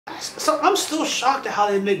So I'm still shocked at how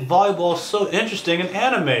they make volleyball so interesting in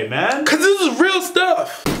anime, man. Cause this is real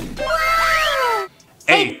stuff.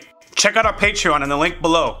 Hey, check out our Patreon in the link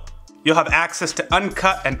below. You'll have access to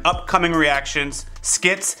uncut and upcoming reactions,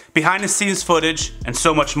 skits, behind the scenes footage, and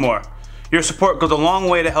so much more. Your support goes a long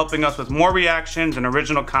way to helping us with more reactions and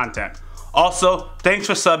original content. Also, thanks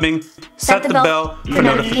for subbing. Set the bell for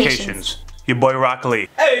notifications. Your boy YaBoyRockLee.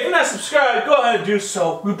 Hey, if you're not subscribed, go ahead and do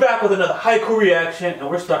so. We're back with another Haikyuu reaction, and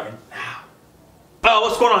we're starting now. Oh,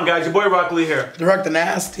 what's going on, guys? Your boy YaBoyRockLee here.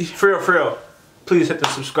 DirectoryNasty. For real. Please hit the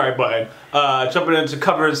subscribe button. Jumping into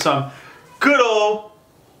covering some good old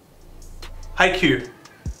Haikyuu.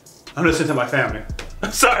 I'm listening to my family.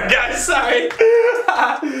 Sorry, guys. Sorry.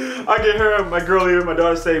 I can hear my girl here, my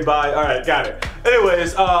daughter say bye. All right, got it.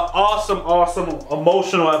 Anyways, awesome,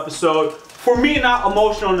 emotional episode. For me, not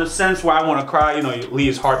emotional in the sense where I want to cry. You know, Lee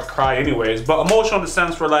is hard to cry anyways, but emotional in the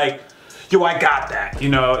sense where like, yo, I got that. You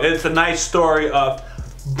know, it's a nice story of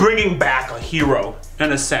bringing back a hero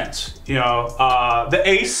in a sense. You know, the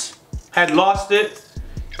ace had lost it,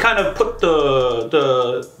 kind of put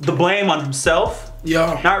the blame on himself.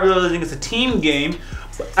 Yeah. Not realizing it's a team game.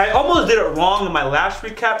 I almost did it wrong in my last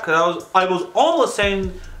recap because I was almost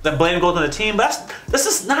saying that blame goes on the team, but this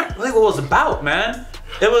is not really what it was about, man.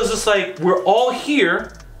 It was just like, we're all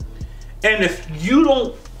here, and if you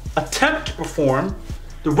don't attempt to perform,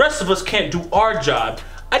 the rest of us can't do our job.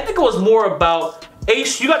 I think it was more about,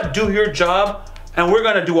 Ace, you gotta do your job, and we're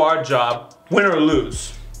gonna do our job, win or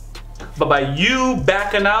lose. But by you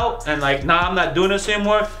backing out and like, nah, I'm not doing this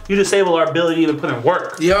anymore, you disable our ability to even put in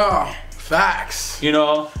work. Yeah, facts. You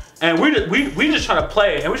know, and we just trying to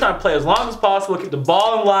play, and we're trying to play as long as possible, keep the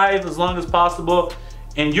ball alive as long as possible,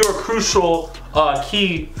 and you're a crucial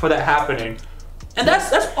key for that happening. And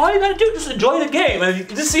that's all you gotta do, just enjoy the game. And you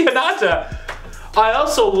just see Hinata. I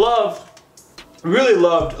also really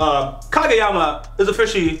loved, Kageyama is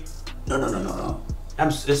officially, no.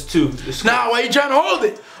 It's two. Nah, why you trying to hold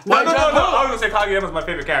it? No. I was gonna say Kageyama's my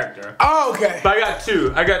favorite character. Oh, okay. But I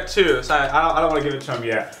got two, so I don't want to give it to him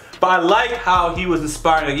yet. But I like how he was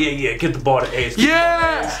inspiring, like, yeah, get the ball to Ace.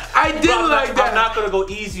 Yeah, I did like that. I'm not gonna go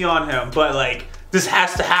easy on him, but like, this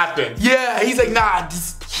has to happen. Yeah, he's like, nah,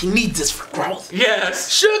 he needs this for growth.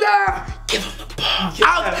 Yes. Sugar, give him the ball.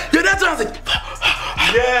 Yeah, that's what I was like.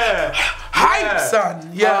 Yeah. Hype,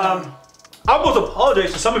 son. Yeah. I almost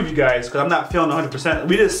apologize to some of you guys because I'm not feeling 100%.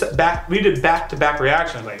 We did back-to-back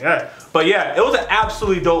reactions, like, but yeah, it was an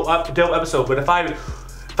absolutely dope episode. But if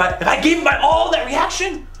I gave my all that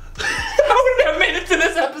reaction, I wouldn't have made it to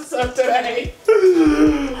this episode today.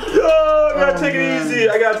 Oh, I gotta take it easy.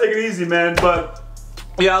 I gotta take it easy, man. But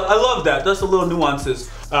yeah, I love that. That's the little nuances.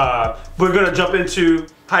 We're gonna jump into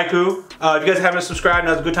Haikyuu. If you guys haven't subscribed,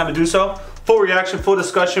 now's a good time to do so. Full reaction, full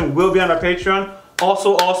discussion will be on our Patreon.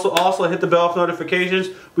 Also hit the bell for notifications.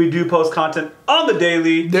 We do post content on the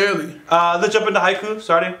daily. Let's jump into Haikyuu,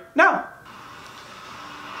 starting now.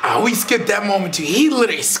 We skipped that moment too. He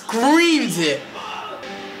literally screams it.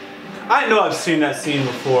 I know I've seen that scene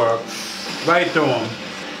before. Right through him.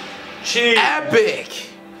 Jeez. Epic.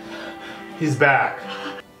 He's back.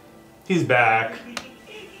 He's back.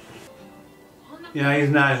 Yeah, he's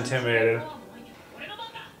not intimidated.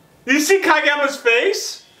 You see Kageyama's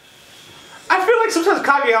face? I feel like sometimes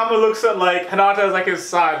Kageyama looks at like Hinata as like his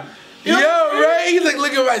son. You know right? He's like,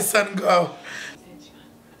 look at my son go.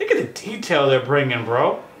 Look at the detail they're bringing,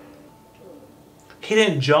 bro. He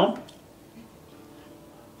didn't jump.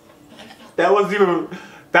 That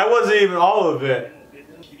wasn't even all of it.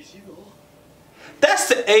 That's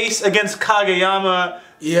the ace against Kageyama.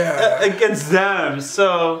 Yeah. Against them.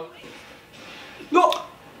 So no.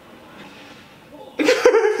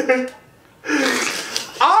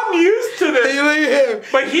 I'm used to this. Hey, look at him.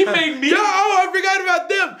 But he made me. Yo, I forgot about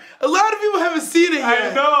them. A lot of people haven't seen it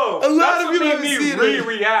yet. I know. A lot of people haven't seen it.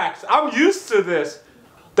 React. I'm used to this.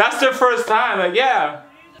 That's their first time. Like, yeah.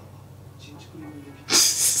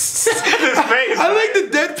 His face. I like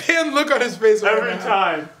the deadpan look on his face right every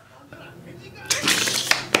time.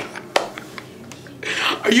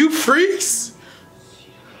 Are you freaks?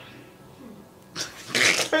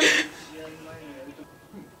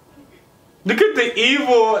 Look at the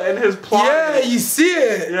evil in his plot. Yeah, you see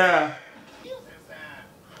it. Yeah.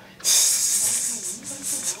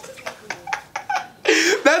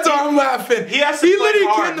 That's why I'm laughing. He literally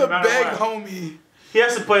came to beg homie. He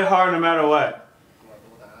has to play hard no matter what.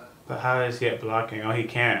 But how does he get blocking? Oh, he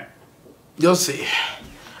can't. You'll see.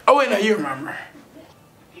 Oh wait, no, you remember.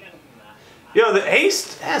 Yo, the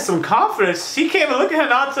ace has some confidence. He can't even look at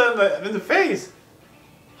Hinata in the face.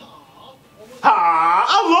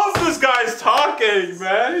 I love this guy's talking,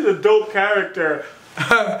 man. He's a dope character.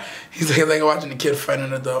 He's like watching a kid fight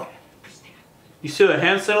an adult. You see the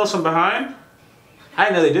hand signals from behind? I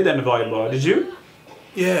didn't know they did that in volleyball. Did you?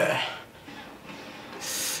 Yeah.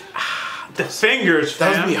 The fingers,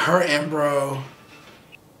 fam. That would be hurting, bro.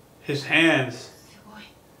 His hands.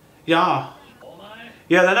 Yeah.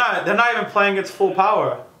 Yeah, they're not even playing its full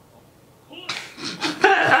power.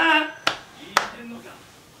 I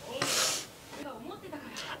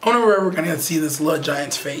wonder where we're gonna see this little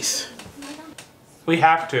giant's face. We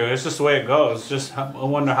have to. It's just the way it goes. Just I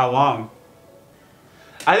wonder how long.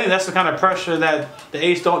 I think that's the kind of pressure that the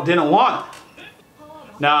ace didn't want.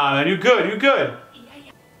 Nah, man, you good. You good.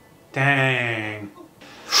 Dang.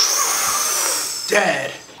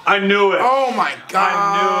 Dead. I knew it. Oh my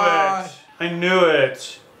god. I knew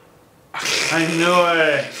it. I knew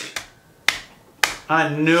it. I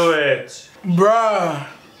knew it. Bruh.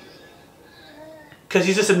 Because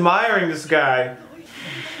he's just admiring this guy.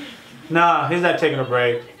 Nah, he's not taking a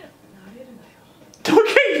break. Don't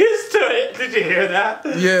get used to it. Did you hear that?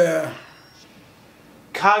 Yeah.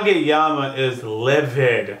 Kageyama is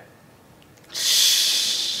livid.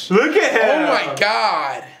 Look at him. Oh my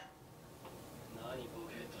god.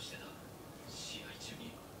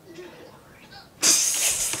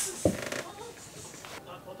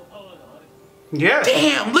 Yes.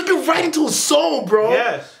 Damn, looking right into his soul, bro.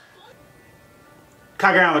 Yes.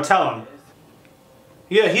 Kageyama, tell him.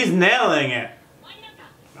 Yeah, he's nailing it.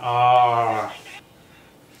 Ah.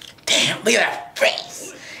 Damn, look at that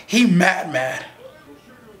face. He mad.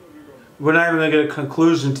 We're not even gonna get a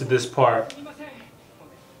conclusion to this part.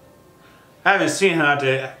 I haven't seen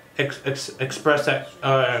Hinata express that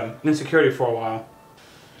insecurity for a while.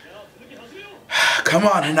 Come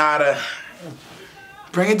on, Hinata.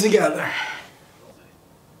 Bring it together.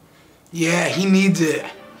 Yeah, he needs it.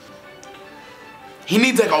 He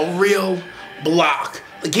needs like a real block.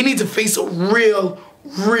 Like he needs to face a real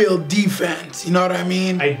defense. You know what I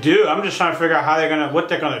mean? I do. I'm just trying to figure out what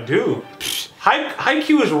they're gonna do.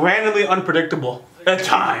 Haikyuu is randomly unpredictable at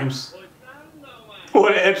times.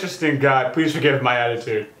 What an interesting guy. Please forgive my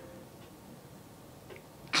attitude.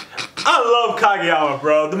 I love Kageyama,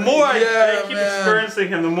 bro. The more I keep experiencing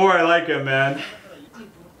him, the more I like him, man.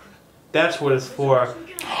 That's what it's for.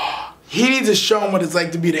 He needs to show him what it's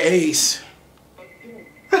like to be the ace.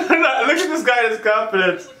 Look at this guy and his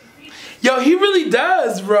confidence. Yo, he really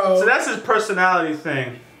does, bro. So that's his personality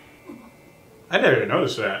thing. I never even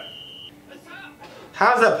noticed that.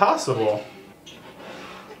 How is that possible?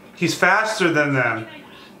 He's faster than them.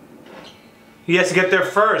 He has to get there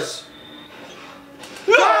first.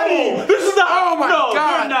 No! This is not. Oh my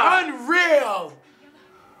God! Not. Unreal.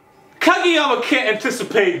 Kageyama can't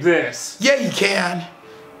anticipate this. Yeah, he can.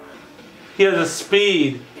 He has a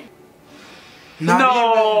speed.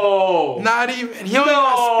 Not even. He only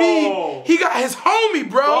got speed. He got his homie,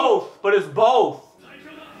 bro. Both, but it's both.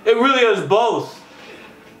 It really is both.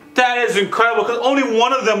 That is incredible, because only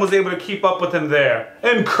one of them was able to keep up with him there.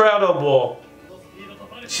 Incredible.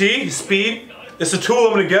 See, speed. It's the two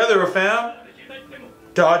of them together, fam.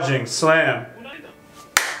 Dodging, slam.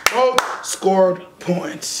 Both scored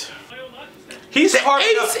points. The ace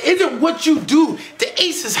isn't what you do. The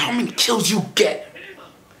ace is how many kills you get.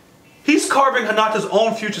 He's carving Hinata's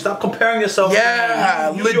own future. Stop comparing yourself.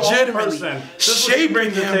 Yeah, legitimately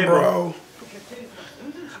shaping him, bro.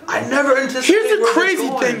 I never anticipated. Here's the crazy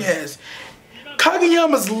thing is,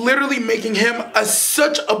 Kageyama's literally making him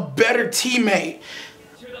such a better teammate.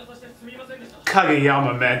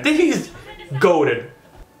 Kageyama, man, he's goated.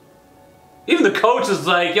 Even the coach is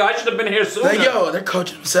like, yo, I should have been here sooner. Like, yo, they're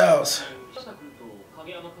coaching themselves.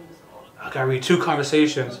 I gotta read 2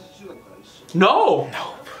 conversations. No.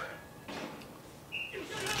 Nope.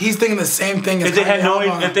 He's thinking the same thing as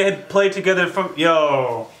if they had played together from it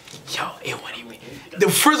wouldn't even.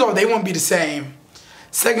 First of all, they wouldn't be the same.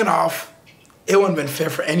 Second off, it wouldn't have been fair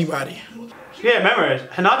for anybody. Yeah, remember,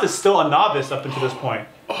 Hinata's still a novice up until this point.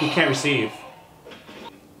 He can't receive.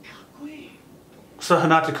 So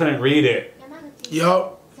Hinata couldn't read it.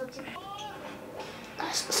 Yup.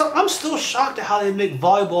 So I'm still shocked at how they make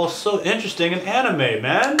volleyball so interesting in anime,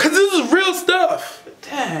 man. Cause this is real stuff.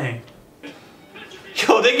 Dang.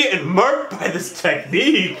 Yo, they getting murked by this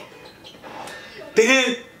technique. They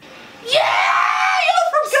didn't. Yeah, you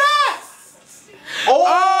forgot.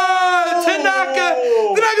 Oh, Tanaka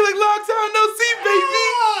like long time no see, baby.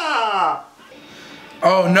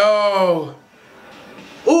 Oh no.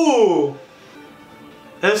 Ooh,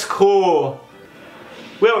 that's cool.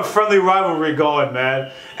 We have a friendly rivalry going,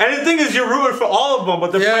 man. And the thing is, you're rooting for all of them,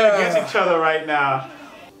 but they're playing against each other right now.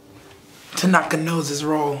 Tanaka knows his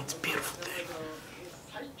role. It's a beautiful thing.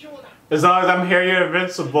 As long as I'm here, you're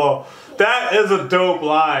invincible. That is a dope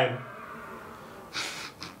line.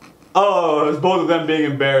 Oh, it's both of them being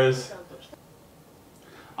embarrassed.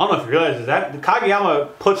 I don't know if you realize that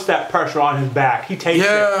Kageyama puts that pressure on his back. He takes it.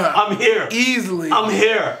 I'm here. Easily. I'm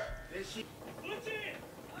here.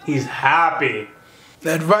 He's happy.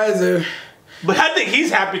 The advisor. But I think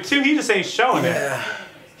he's happy too. He just ain't showing it.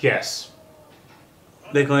 Yes.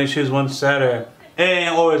 They can only choose one setter. It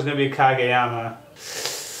ain't always gonna be Kageyama.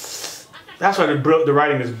 That's why the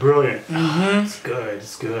writing is brilliant. It's good.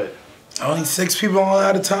 It's good. Only 6 people all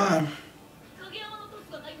at a time.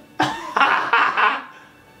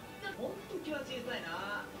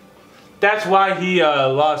 That's why he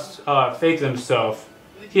lost faith in himself.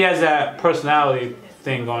 He has that personality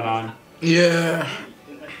thing going on. Yeah.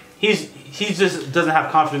 He just doesn't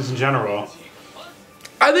have confidence in general.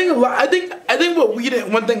 I think what we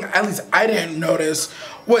didn't, one thing at least I didn't notice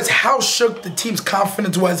was how shook the team's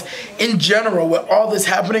confidence was in general with all this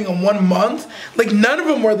happening in 1 month. Like none of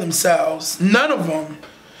them were themselves. None of them.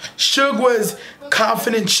 Suge was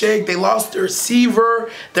confident shake. They lost their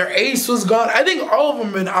receiver. Their ace was gone. I think all of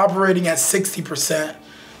them been operating at 60%.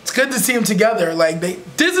 It's good to see them together. Like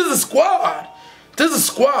this is a squad. This is a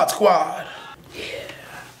squad. Yeah,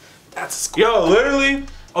 that's a squad. Yo, literally.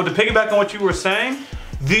 Oh, to piggyback on what you were saying,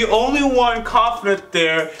 the only one confident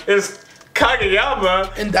there is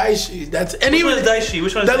Kageyama and Daishi. Which one is Daishi?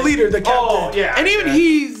 Which one is the leader, the captain? Oh, yeah. And even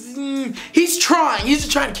he's trying. He's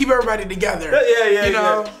just trying to keep everybody together. Yeah. You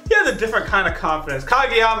know? He has a different kind of confidence.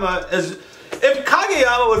 Kageyama is. If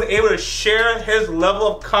Kageyama was able to share his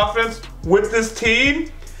level of confidence with this team,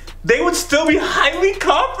 they would still be highly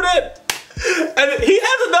confident. And he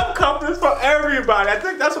has enough confidence for everybody. I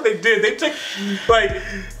think that's what they did. They took, like,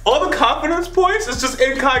 all the confidence points is just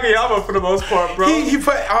in Kageyama for the most part, bro. He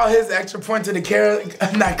put all his extra points in the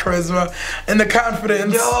charisma, and the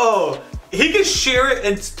confidence. Yo, he can share it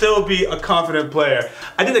and still be a confident player.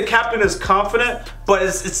 I think the captain is confident, but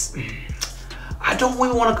it's I don't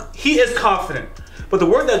really want to. He is confident, but the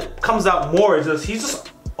word that comes out more is just he's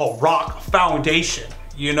just a rock foundation.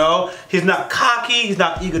 You know, he's not cocky, he's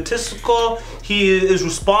not egotistical, he is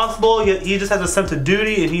responsible, he just has a sense of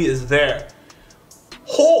duty, and he is there.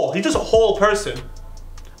 Whole, he's just a whole person.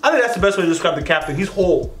 I think that's the best way to describe the captain. He's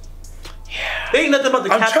whole. Yeah. There ain't nothing about the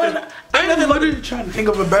captain. I'm literally trying to think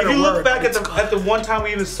of a better word. If you look back at the one time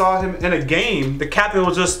we even saw him in a game, the captain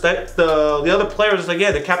was just that the other players was like,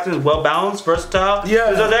 yeah, the captain is well balanced, versatile, he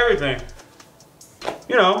does everything.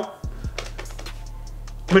 You know,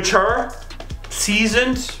 mature.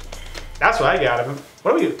 Seasoned. That's what I got of him.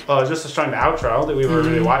 What are we? Oh, just starting the outro. I don't think we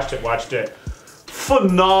really watched it.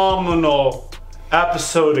 Phenomenal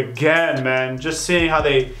episode again, man. Just seeing how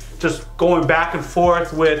they just going back and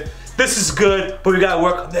forth with this is good, but we gotta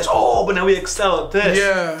work on this. Oh, but now we excel at this.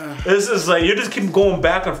 Yeah. This is like you just keep going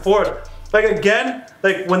back and forth. Like again,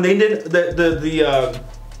 like when they did the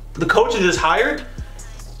coach just hired,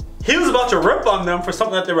 he was about to rip on them for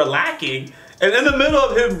something that they were lacking. And in the middle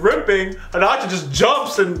of him ripping, Hinata just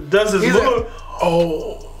jumps and does his move.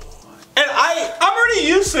 And I'm already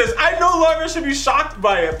used to this. I no longer should be shocked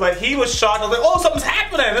by it, but he was shocked. I was like, oh, something's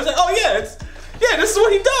happening. I was like, oh yeah, this is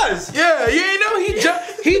what he does. Yeah, you know,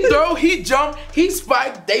 he jump, he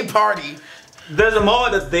spiked, they party. There's a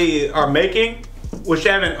moment that they are making, which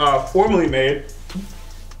they haven't formally made,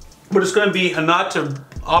 but it's gonna be Hinata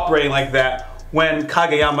operating like that when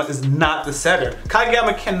Kageyama is not the setter.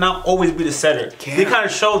 Kageyama cannot always be the setter. They kind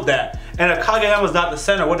of showed that. And if Kageyama is not the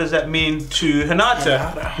center, what does that mean to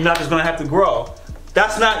Hinata? Hinata's gonna have to grow.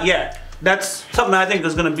 That's not yet. That's something I think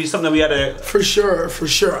is gonna be something that we gotta... For sure,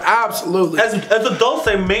 absolutely. As adults,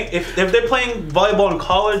 they may, if they're playing volleyball in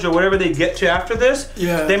college or whatever they get to after this,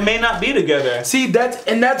 they may not be together. See,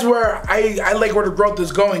 that's where I like where the growth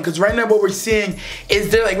is going, because right now what we're seeing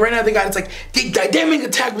is they're like, right now they got, it's like the dynamic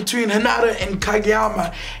attack between Hinata and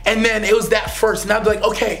Kageyama, and then it was that first. Now they're like,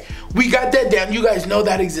 okay, we got that down, you guys know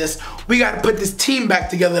that exists. We got to put this team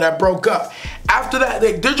back together that broke up. After that,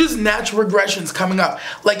 they're just natural regressions coming up.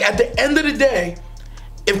 Like at the end of the day,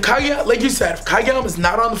 if Kageyama, like you said, if Kageyama is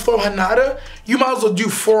not on the floor, Hinata, you might as well do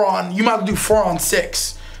 4 on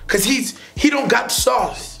 6, cause he don't got the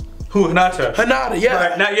sauce. Who, Hinata? Hinata, yeah.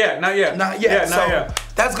 Right, not yet. Yeah, not yet.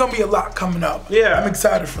 That's gonna be a lot coming up. Yeah, I'm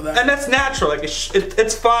excited for that. And that's natural. Like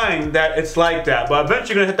it's fine that it's like that, but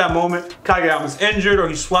eventually you're gonna hit that moment. Kageyama's injured or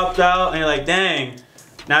he swapped out, and you're like, dang.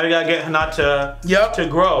 Now we gotta get Hinata to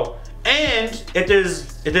grow. And if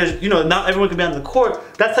there's, you know, not everyone can be on the court.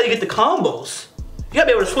 That's how you get the combos. You gotta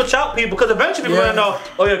be able to switch out people, because eventually people are gonna know,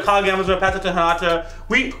 oh yeah, Kageyama's gonna pass it to Hinata.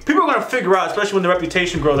 People are gonna figure out, especially when the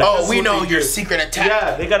reputation grows. Like, oh, we know your secret attack.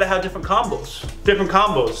 Yeah, they gotta have different combos.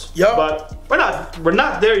 Yep. But we're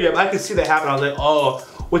not there yet. I can see that happen. I was like, oh,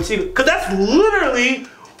 what's he? Because that's literally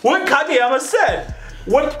what Kageyama said.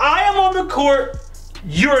 When I am on the court,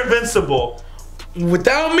 you're invincible.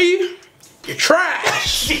 Without me, you're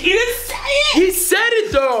trash. He didn't say it. He said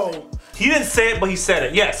it though. He didn't say it, but he said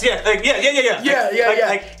it. Yes, yeah, like, yeah.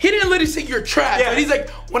 He didn't literally say you're trash. Yeah. But he's like,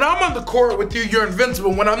 when I'm on the court with you, you're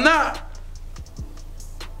invincible. When I'm not.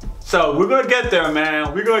 So we're gonna get there,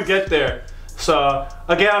 man. We're gonna get there. So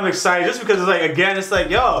again, I'm excited just because it's like, again, it's like,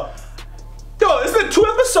 yo, it's been 2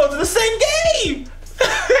 episodes of the same game.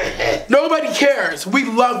 Nobody cares. We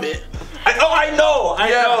love it. I know.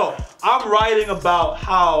 I'm writing about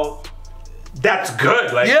how that's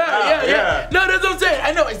good. Like, yeah. No, that's what I'm saying.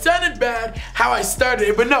 I know it sounded bad how I started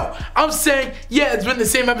it, but no, I'm saying, yeah, it's been the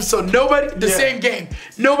same episode. Same game.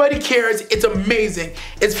 Nobody cares. It's amazing.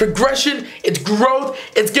 It's progression. It's growth.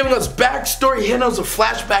 It's giving us backstory, hitting us with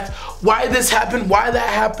flashbacks. Why this happened, why that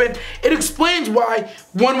happened. It explains why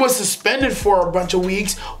one was suspended for a bunch of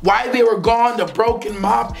weeks, why they were gone, the broken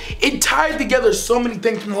mop. It tied together so many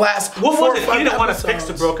things from the last 4 or 5 episodes. He didn't want to fix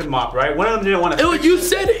the broken mop, right? One of them didn't want to fix it. You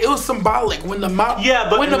said it. It was symbolic. When the mop,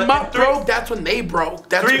 broke, that's when they broke.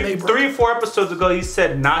 That's when they broke. 3 or 4 episodes ago, he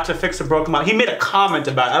said not to fix a broken mop. He made a comment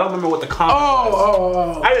about it. I don't remember what the comment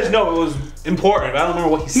was. I just know it was important. I don't remember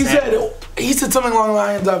what he said. He said something along the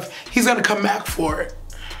lines of, he's gonna come back for it.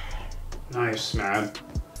 Nice, man.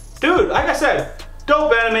 Dude, like I said,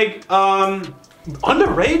 dope anime,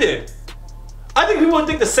 underrated. I think people would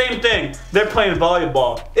think the same thing. They're playing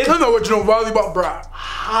volleyball. I don't know what you know volleyball, bro.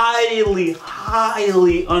 Highly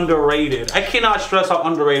underrated. I cannot stress how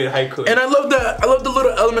underrated Haikyuu is. And I love the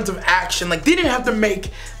little elements of action. Like, they didn't have to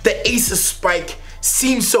make the aces spike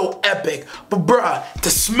seem so epic, but bruh, the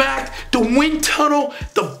smack, the wind tunnel,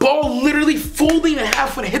 the ball literally folding in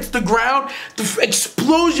half when it hits the ground, the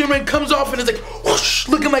explosion when it comes off and it's like whoosh,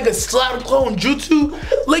 looking like a slap clone jutsu.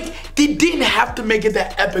 Like, they didn't have to make it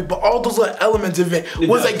that epic, but all those little elements of it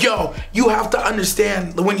was like, yo, you have to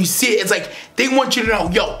understand when you see it. It's like they want you to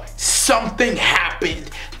know, yo, something happened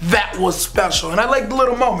that was special, and I like the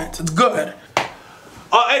little moments. It's good.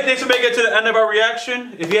 Hey, thanks for making it to the end of our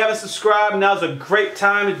reaction. If you haven't subscribed, now's a great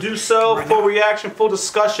time to do so. Full reaction, full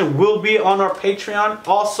discussion will be on our Patreon.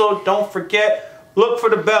 Also, don't forget, look for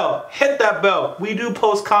the bell. Hit that bell. We do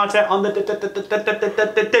post content on the daily.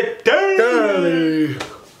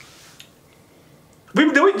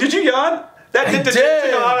 Did you yawn? I did.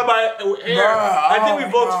 I think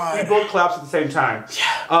we both clapped at the same time.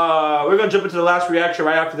 Yeah. We're gonna jump into the last reaction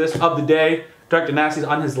right after this of the day. DirectoryNasty's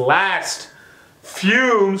on his last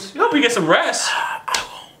fumes. You hope you get some rest. I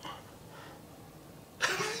won't.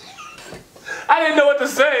 I didn't know what to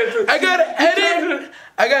say. I gotta edit.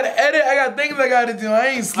 I got things I gotta do. I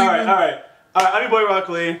ain't sleeping. All right. I'm your boy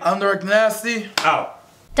YaBoyRockLee. I'm DirectoryNasty. Out.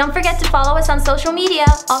 Don't forget to follow us on social media.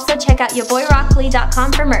 Also check out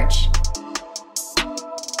YaBoyRockLee.com for merch.